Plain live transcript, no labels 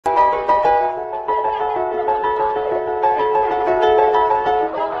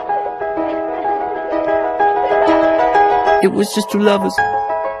It was just two lovers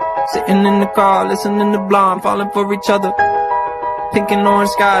sitting in the car, listening to Blonde, falling for each other. Pink and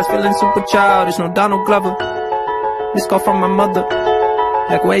orange skies, feeling super childish, no Donald Glover. This call from my mother,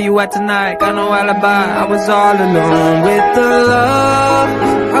 like, where you at tonight? Got no alibi. I was all alone with the love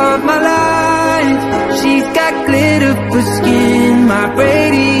of my life. She's got glitter for skin, my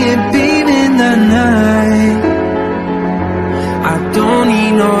radiant beam in the night. I don't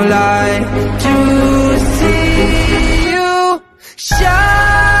need no light to see you shine.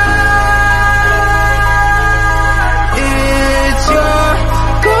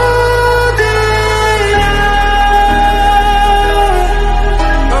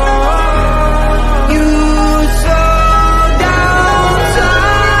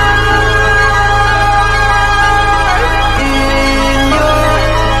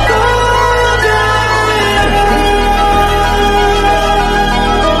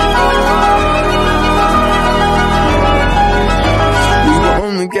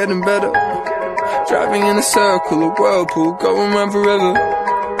 Getting better, driving in a circle, a whirlpool, going round forever.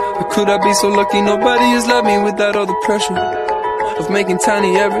 Or could I be so lucky nobody has loved me without all the pressure of making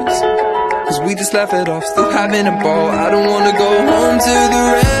tiny errors? Cause we just laugh it off, still having a ball. I don't wanna go home to the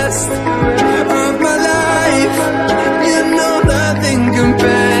rest of my life. You know nothing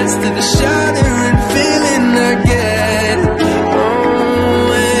compares to the shuddering feeling I get.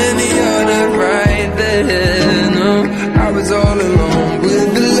 Oh, and you're not right there. No, I was all alone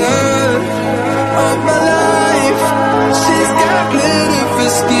with the love of my life. She's got glitter for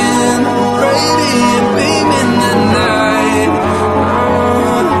skin, radiant beam in the night.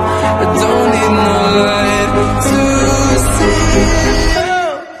 Oh, I don't need no light to see you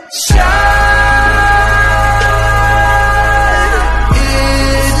shine.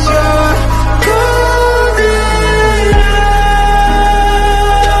 It's your golden hour.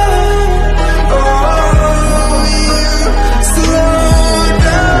 Oh, you slow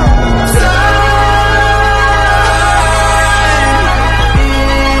down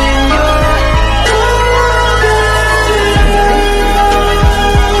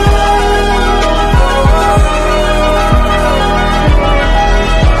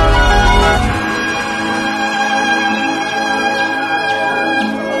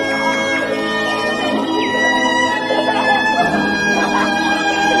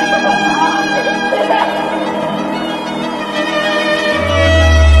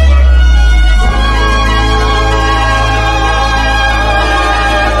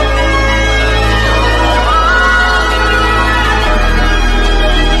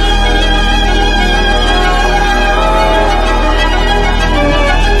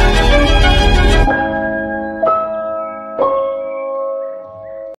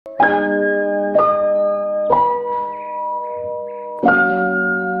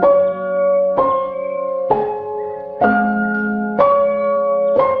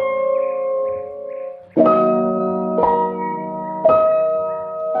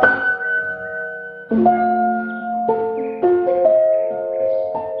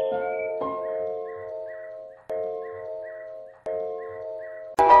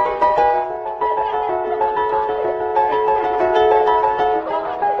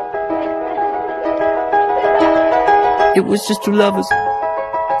It was just two lovers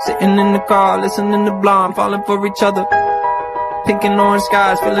sitting in the car, listening to Blonde, falling for each other. Pink and orange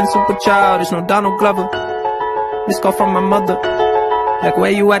skies, feeling super childish, no Donald Glover. This call from my mother, like,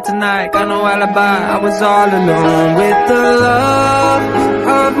 where you at tonight? Got no alibi. I was all alone with the love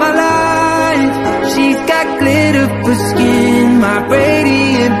of my life. She's got glitter for skin, my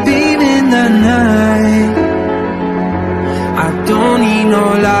radiant beam in the night. I don't need no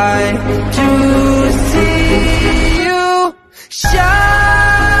light to see you shine.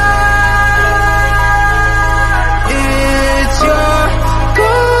 It's your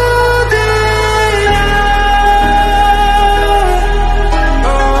golden hour.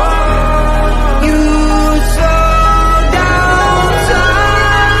 Oh, you slow down time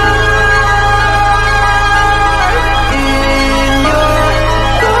in your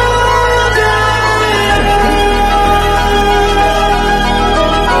golden hour.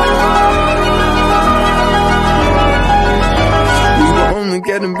 We were only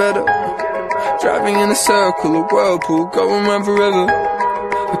getting better, driving in a circle, a whirlpool, going round forever.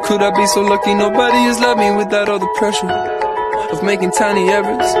 Or could I be so lucky nobody has loved me without all the pressure of making tiny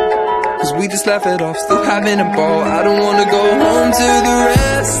errors? Cause we just laugh it off, still having a ball. I don't wanna go home to the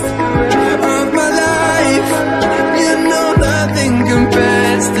rest of my life. You know nothing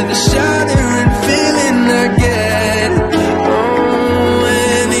compares to the shuddering feeling I get. Oh,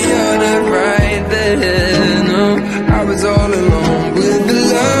 and you're not right there. No, I was all alone with the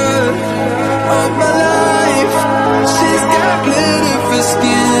love of my life. She's got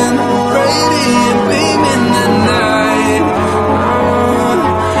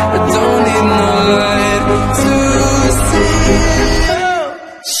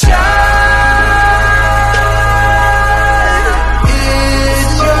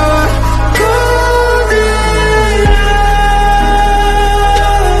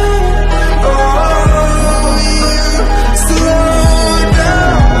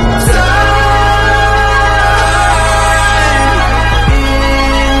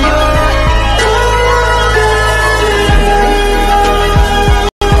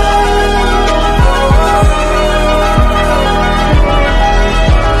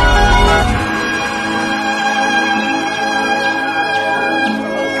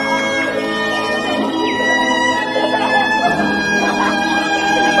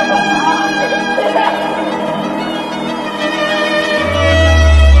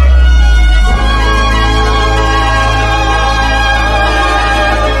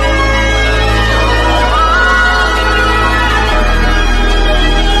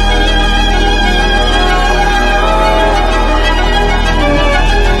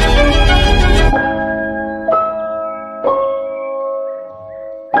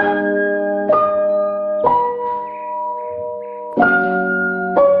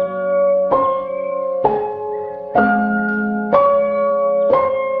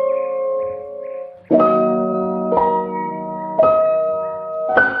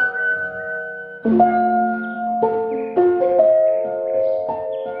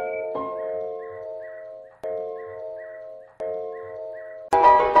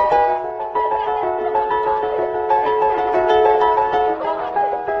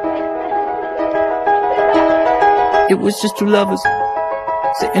It was just two lovers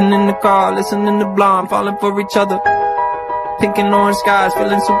sitting in the car, listening to Blonde, falling for each other. Pink and orange skies,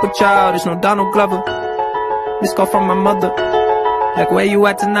 feeling super childish, no Donald Glover. This call from my mother, like, where you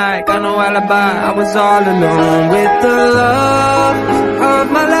at tonight? Got no alibi. I was all alone with the love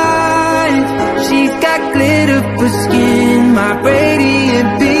of my life. She's got glitter for skin, my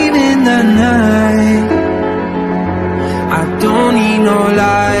radiant beam in the night. I don't need no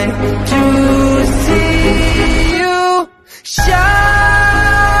light to see you shine.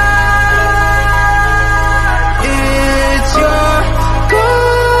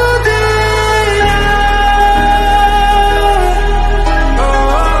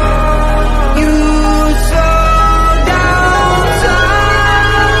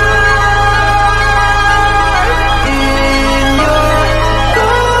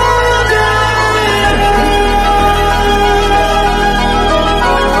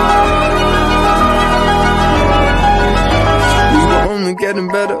 Getting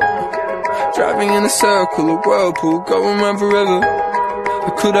better, driving in a circle, a whirlpool, going round forever.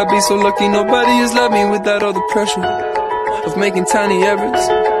 Or could I be so lucky nobody has loved me without all the pressure of making tiny errors?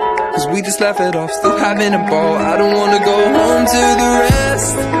 Cause we just laugh it off, still having a ball. I don't wanna go home to the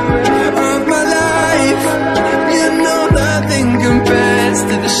rest of my life. You know nothing compares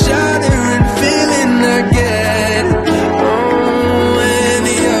to the shuddering feeling I get. Oh, and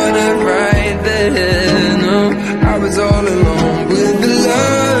you're not right there. No, I was all alone with the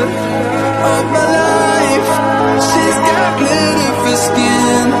love of my life. She's got glitter for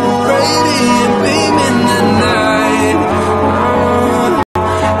skin, radiant beam in the night. Oh, I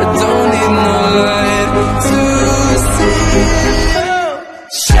don't need no light to see you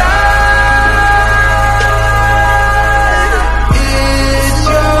shine. It's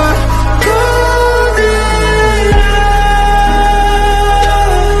your golden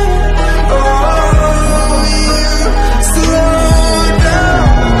hour. Oh, you slow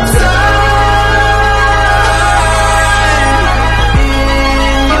down time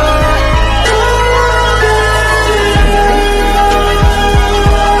in your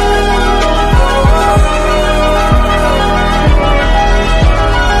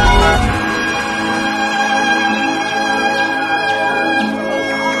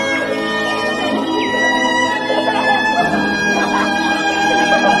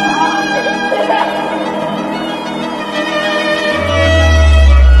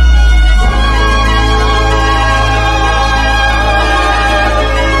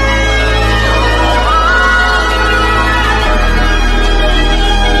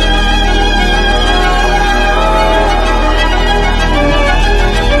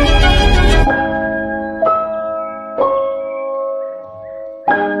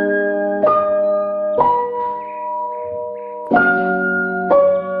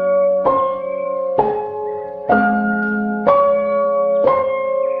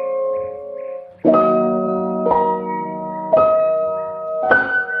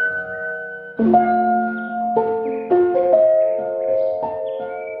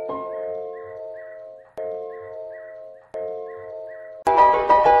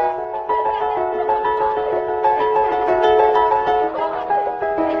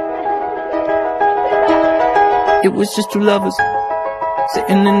It was just two lovers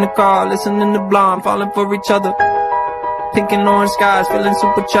sitting in the car, listening to Blonde, falling for each other. Pink and orange skies, feeling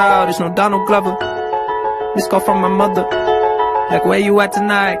super childish, no Donald Glover. This call from my mother, like, where you at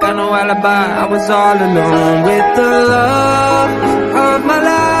tonight? Got no alibi. I was all alone with the love of my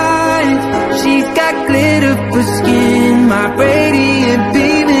life. She's got glitter for skin, my radiant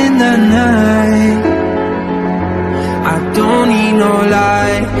beam in the night. I don't need no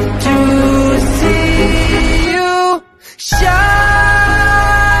light to see you shine.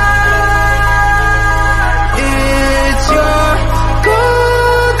 It's your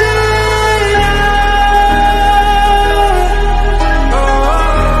golden hour. Oh,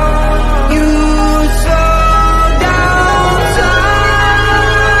 you slow down time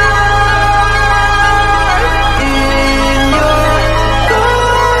in your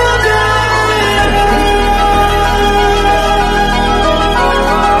golden hour.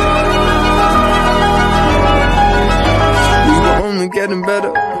 We were only getting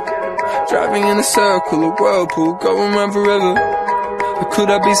better, driving in a circle, a whirlpool, going round forever. Or could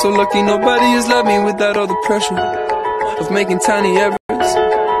I be so lucky nobody has loved me without all the pressure of making tiny errors?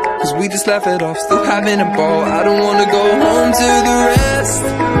 Cause we just laugh it off, still having a ball. I don't wanna go home to the rest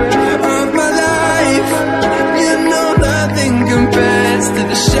of my life. You know nothing compares to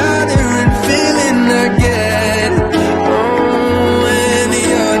the shuddering feeling I get. Oh, and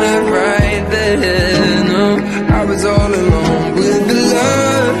you're not right there. No, I was all alone with the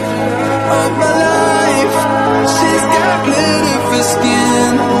love of my life. She's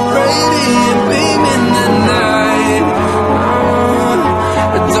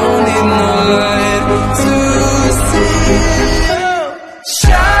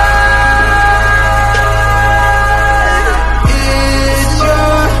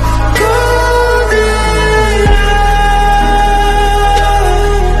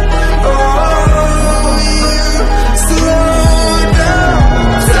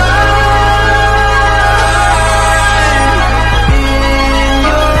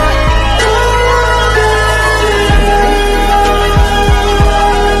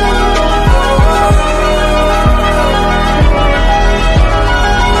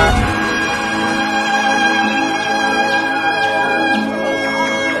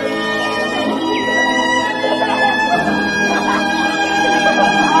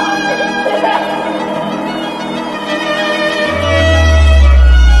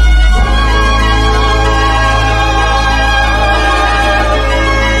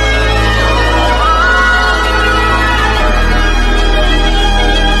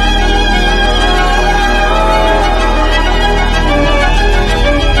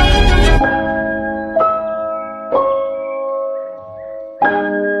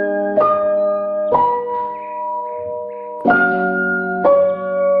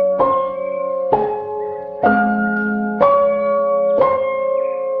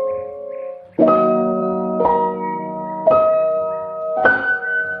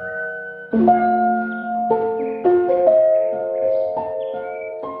It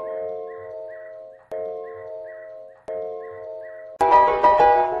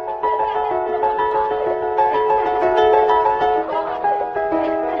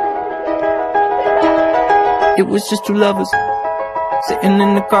was just two lovers sitting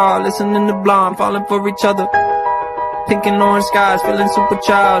in the car, listening to Blonde, falling for each other. Pink and orange skies, feeling super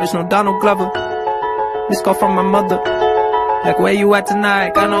childish. No Donald Glover. This call from my mother. Like, where you at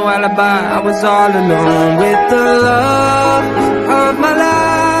tonight? Got no alibi. I was all alone with the love of my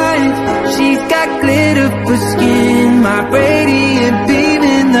life. She's got glitter for skin, my radiant beam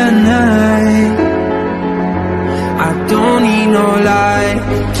in the night. I don't need no light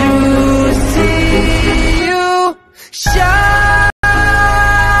to see you shine.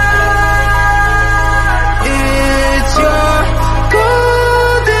 It's your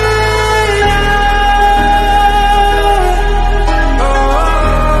golden hour. Oh,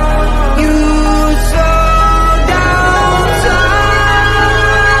 you slow down time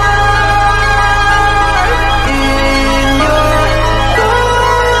in your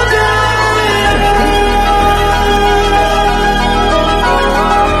golden hour.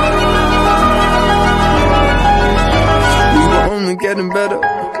 We were only getting better,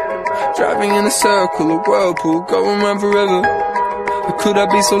 driving in a circle, a whirlpool, going round forever. Or could I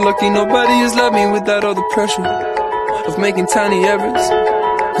be so lucky nobody has loved me without all the pressure of making tiny errors?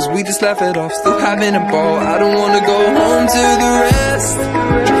 Cause we just laugh it off, still having a ball. I don't wanna go home to the rest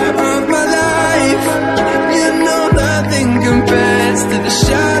of my life. You know nothing compares to the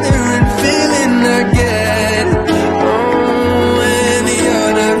shuddering feeling I get. Oh, when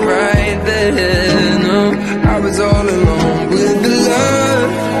you're not right there. No, I was all alone with the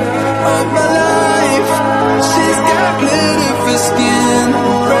love of my life. She's got glitter for skin,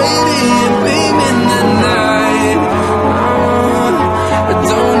 radiant beam in the night. Oh, I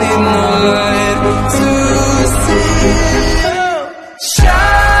don't need no light to see you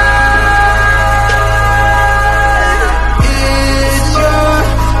shine. It's your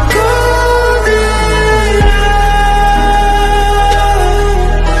golden hour.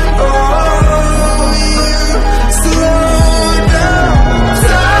 Oh, you slow down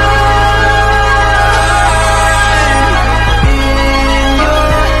time in your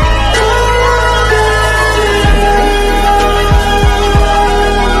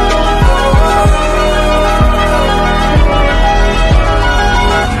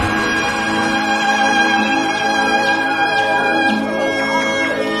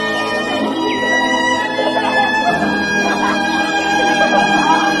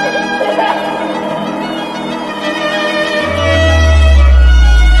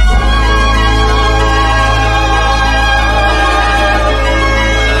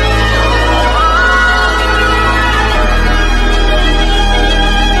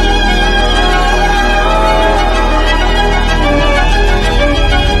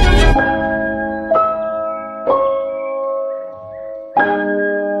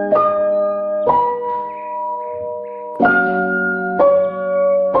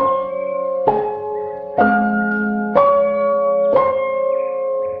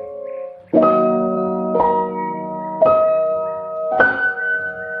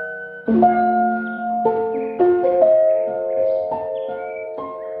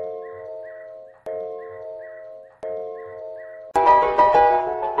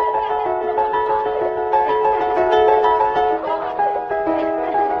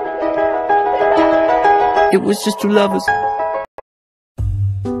It was just two lovers.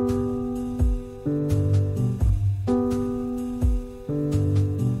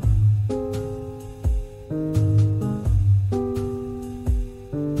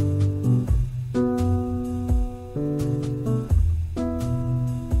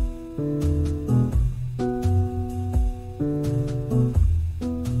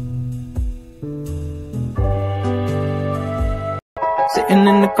 Sitting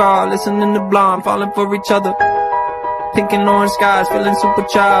in the car, listening to Blonde, falling for each other. Pink and orange skies, feeling super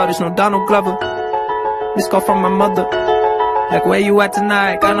childish. No Donald Glover. This call from my mother. Like, where you at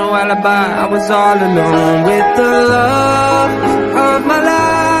tonight? Got no alibi. I was all alone with the love of my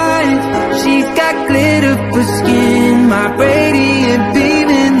life. She's got glitter for skin, my radiant beam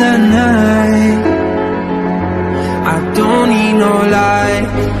in the night. I don't need no light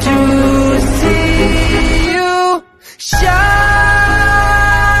to see you shine.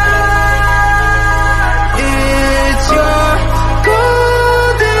 It's your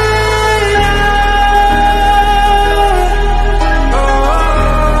golden hour. Oh,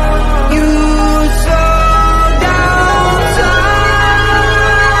 you slow down time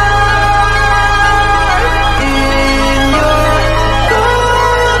in your golden hour.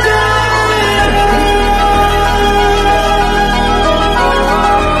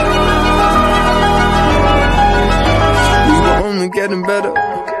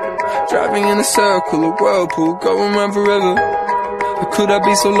 circle, a whirlpool, going round forever. Or could I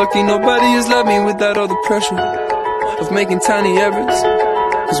be so lucky nobody has loved me without all the pressure of making tiny errors?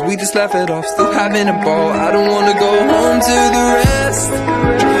 Cause we just laugh it off, still having a ball. I don't wanna go home to the rest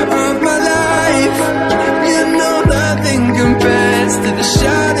of my life. You know nothing compares to the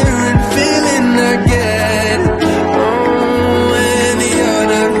shuddering feeling I get. Oh, and you're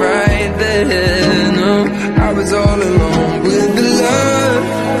not right there, no. I was all alone with the love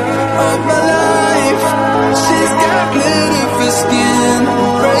of my life. She's got glitter for skin,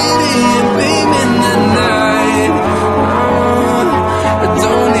 radiant beam in the night. Oh, I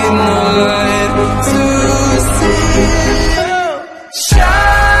don't need no light to see you shine.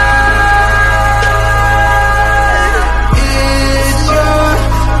 It's your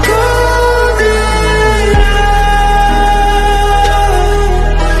golden hour.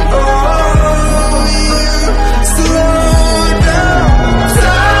 Oh, you slow down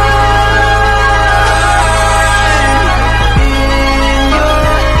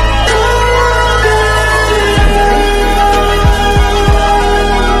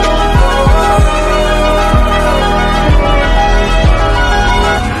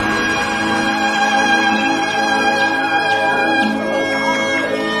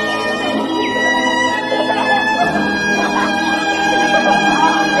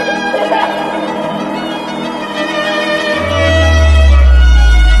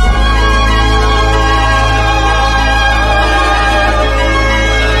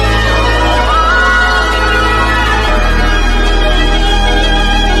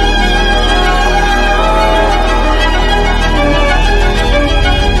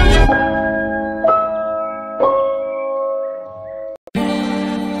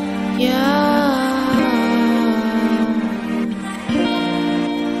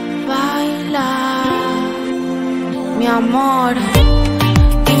mi amor,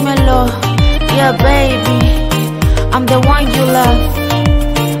 dímelo, yeah baby, I'm the one you love,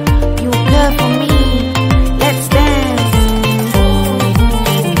 you care for me, let's dance,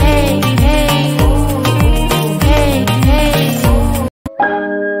 hey, hey, hey, hey.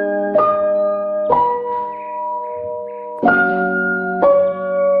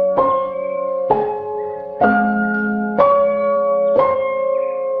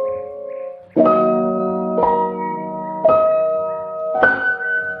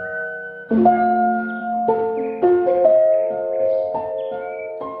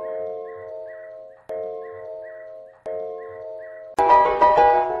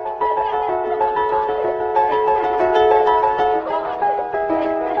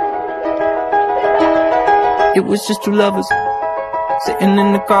 It was just two lovers sitting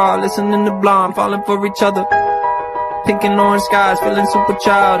in the car, listening to Blonde, falling for each other. Pink and orange skies, feeling super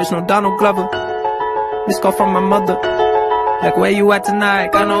childish. No Donald Gyêur. This call from my mother, like, where you at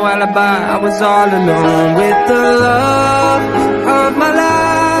tonight? Got no alibi. I was all alone with the love of my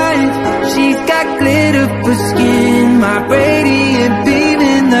life. She's got glitter for skin, my radiant beam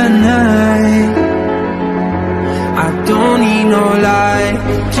in the night. I don't need no light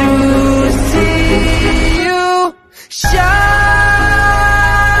to see you shine.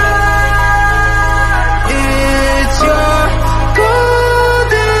 It's your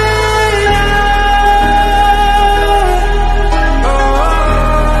golden hour.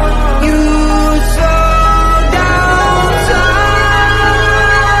 Oh, you slow down time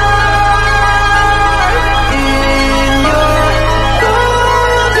in your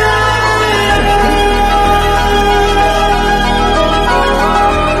golden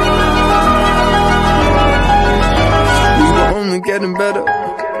We were only getting better,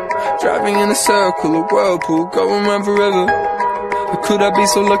 driving in a circle, a whirlpool, going round forever. Or could I be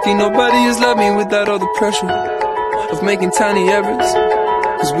so lucky nobody has loved me without all the pressure of making tiny errors?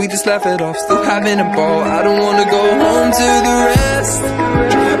 Cause we just laugh it off, still having a ball. I don't wanna go home to the rest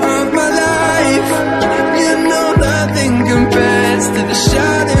of my life. You know nothing compares to the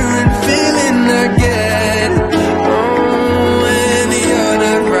shuddering feeling I get. Oh, and you're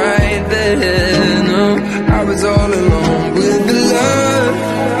not right there, no. I was all alone with the love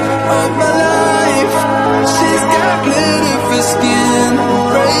of my life. She's got glitter for skin,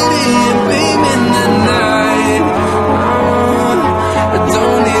 radiant beam in the night. Oh, I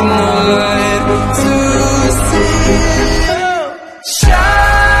don't need no light to see you shine.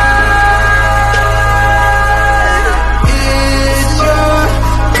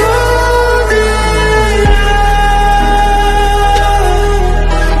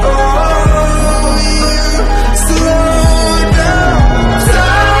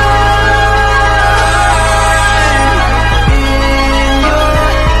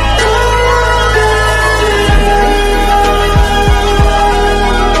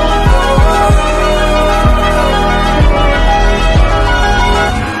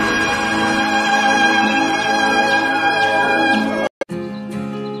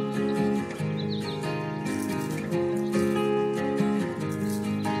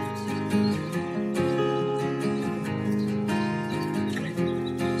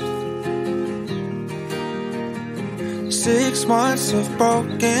 6 months of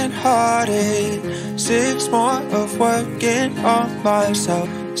broken hearted, 6 more of working on myself.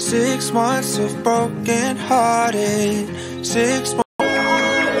 6 months of broken hearted, 6 more.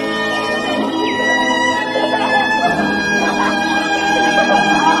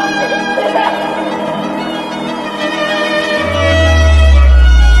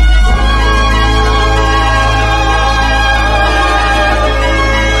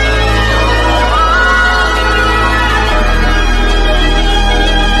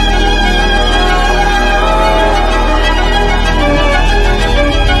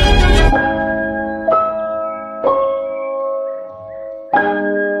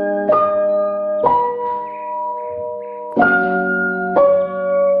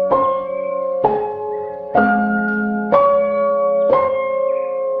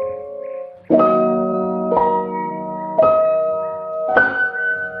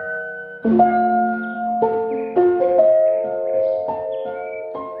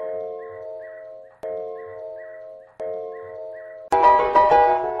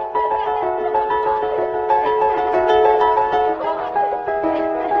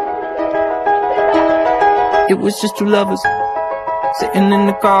 It was just two lovers sitting in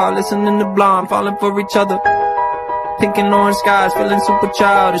the car, listening to Blonde, falling for each other. Pink and orange skies, feeling super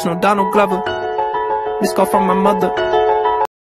childish, no Donald Glover. This call from my mother.